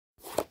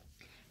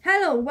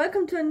Hello,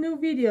 welcome to a new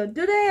video.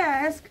 Today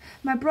I ask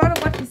my brother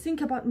what he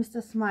think about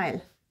Mr.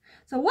 Smile.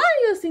 So what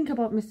do you think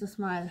about Mr.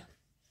 Smile?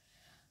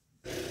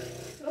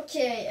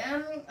 Okay,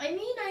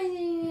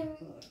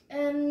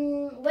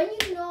 when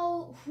you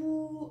know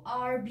who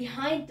are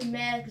behind the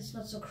mask, it's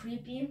not so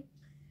creepy.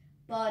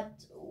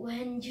 But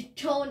when you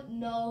don't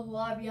know who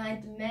are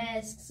behind the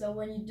mask, so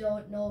when you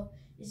don't know,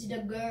 is it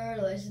a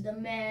girl or is it a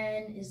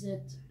man, is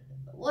it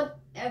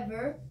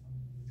whatever,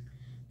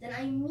 then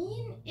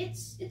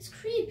it's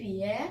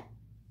creepy, yeah?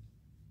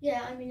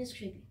 Yeah, it's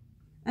creepy.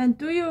 And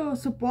do you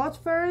support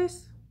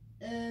furries?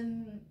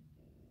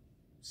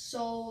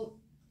 So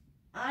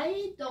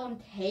I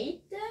don't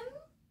hate them,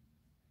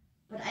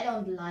 but I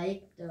don't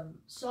like them.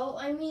 So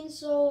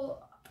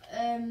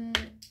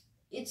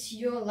it's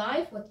your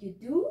life, what you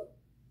do.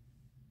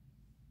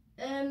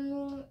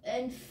 And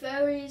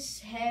furries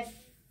have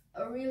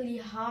a really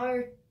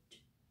hard,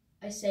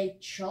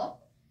 job,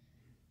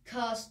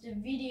 cause the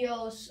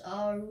videos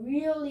are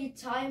really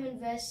time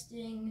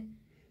investing,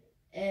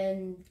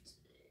 and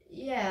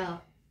yeah,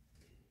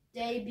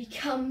 they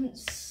become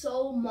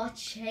so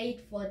much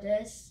hate for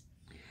this.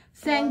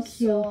 Thank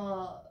you.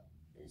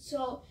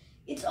 So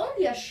it's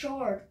only a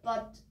short,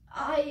 but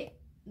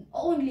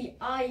only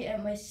I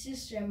and my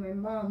sister and my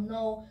mom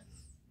know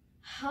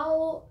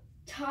how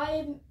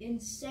time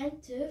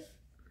incentive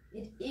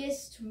it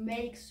is to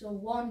make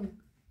one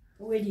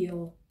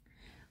video.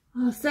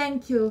 Oh,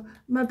 thank you.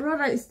 My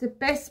brother is the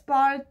best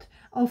part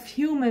of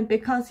human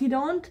because he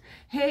don't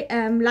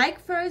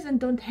like furries and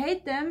don't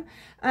hate them,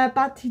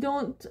 but he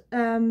don't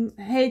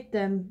hate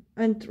them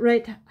and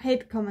write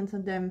hate comments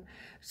on them.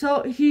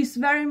 So he's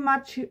very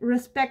much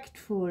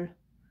respectful.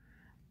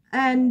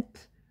 And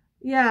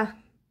yeah,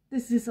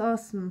 this is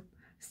awesome.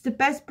 It's the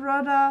best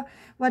brother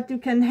what you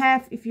can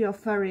have if you're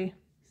furry.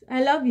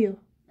 I love you.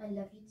 I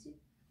love you too.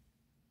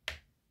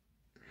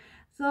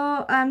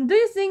 So, do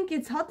you think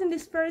it's hot in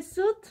this furry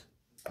suit?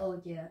 Oh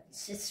yeah,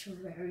 it's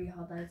very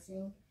hot, I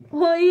think.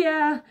 Oh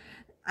yeah.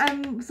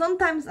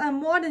 Sometimes I'm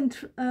more than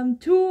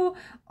 2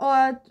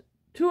 or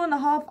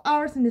 2.5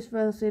 hours in this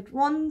furry suit.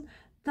 One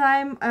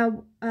time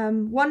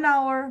 1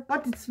 hour,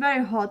 but it's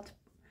very hot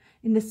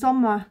in the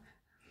summer.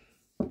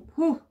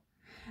 Whew.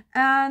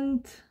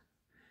 And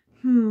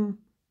do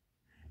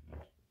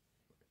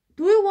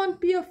you want to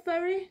be a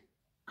furry?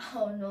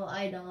 Oh no,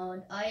 I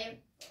don't.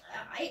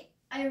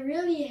 I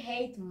really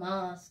hate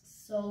masks,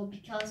 so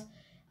because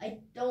I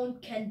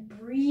can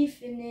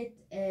breathe in it,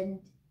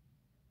 and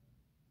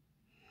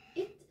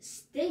it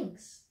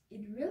stinks.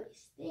 It really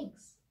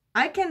stinks.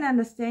 I can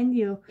understand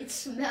you. It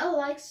smells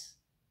like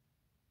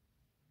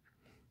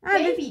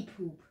baby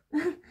poop.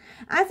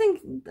 I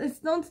think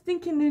it's not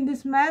stinking in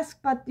this mask,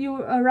 but you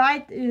are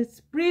right. It's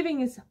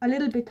breathing is a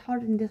little bit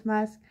hot in this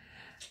mask.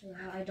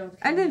 Yeah, I don't.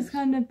 And it's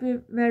gonna be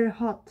very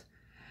hot.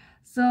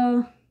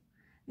 So,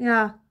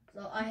 yeah.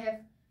 So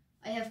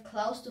I have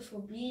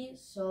claustrophobia,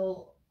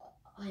 so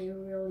I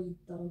really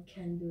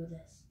can do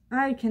this.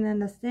 I can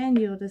understand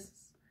you.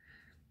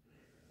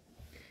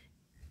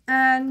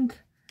 And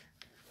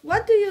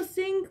what do you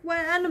think what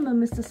animal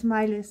Mr.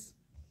 Smile is?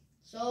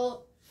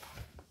 So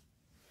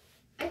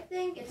I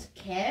think it's a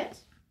cat,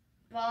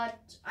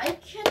 but I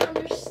can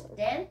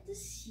understand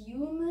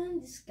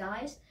these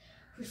guys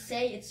who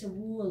say it's a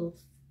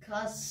wolf,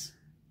 cause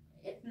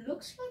it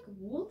looks like a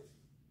wolf.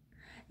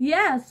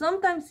 Yeah,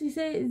 sometimes you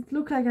say it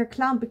looks like a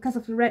clown because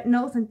of the red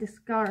nose and the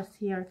scars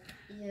here.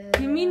 Yeah.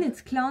 You mean it's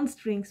clown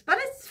strings, but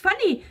it's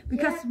funny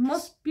because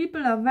most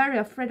people are very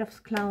afraid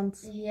of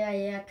clowns.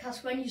 Yeah,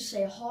 cause when you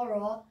say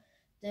horror,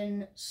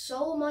 then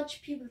so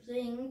much people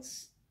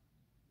thinks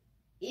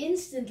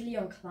instantly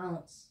on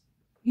clowns.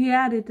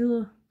 Yeah, they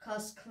do.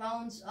 Cause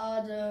clowns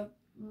are the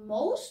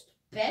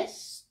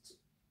best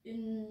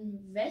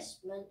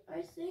investment,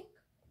 I think.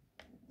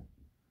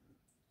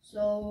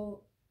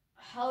 So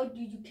how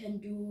you can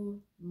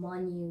do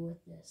money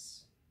with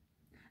this?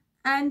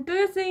 And do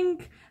you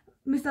think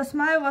Mr.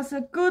 Smile was a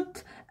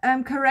good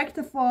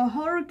character for a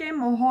horror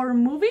game or horror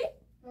movie?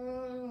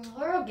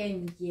 Horror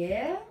game,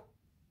 yeah.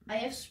 I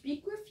have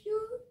speak with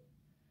you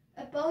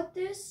about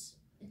this.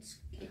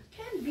 It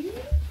can be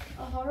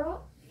a horror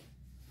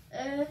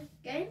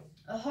game.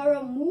 A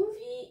horror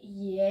movie,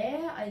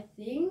 yeah, I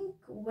think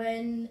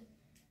when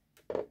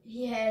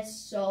he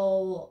has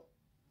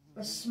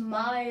a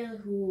smile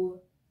who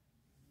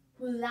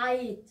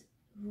light,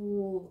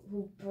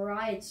 who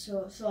bright,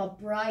 so a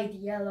bright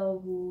yellow,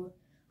 who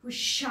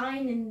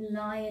shine in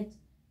light.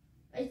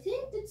 I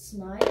think that's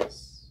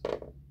nice.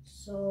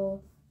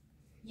 So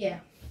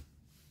yeah.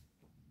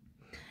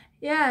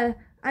 Yeah,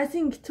 I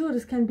think too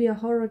this can be a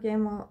horror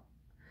game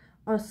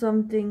or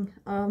something,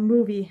 a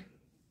movie.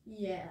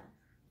 Yeah.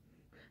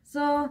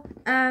 So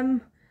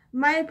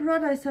my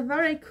brother is a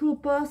very cool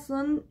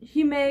person.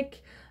 He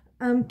make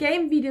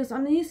game videos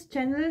on his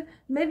channel.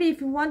 Maybe if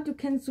you want you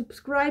can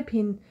subscribe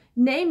him.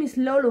 Name is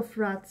Lolo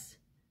Frats.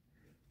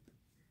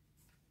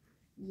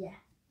 Yeah.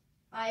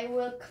 I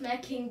will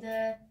connecting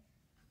the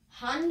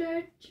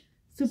 100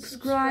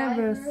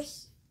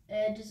 subscribers.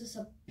 This is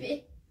a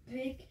big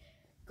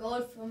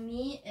goal for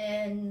me,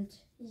 and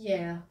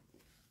Yeah.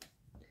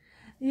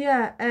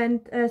 Yeah,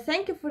 and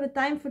thank you for the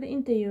time for the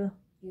interview.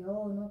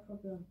 Yo, no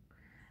problem.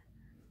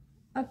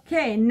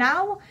 Okay,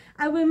 now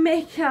I will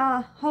make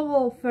a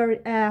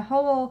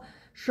horror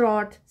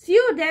short. See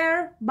you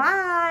there.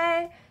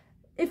 Bye.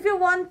 If you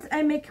want,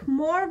 I make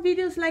more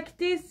videos like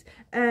this.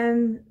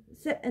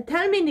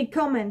 Tell me in the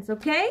comments,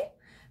 okay?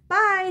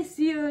 Bye.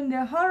 See you in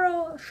the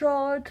horror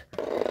short.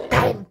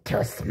 Time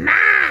to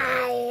smile.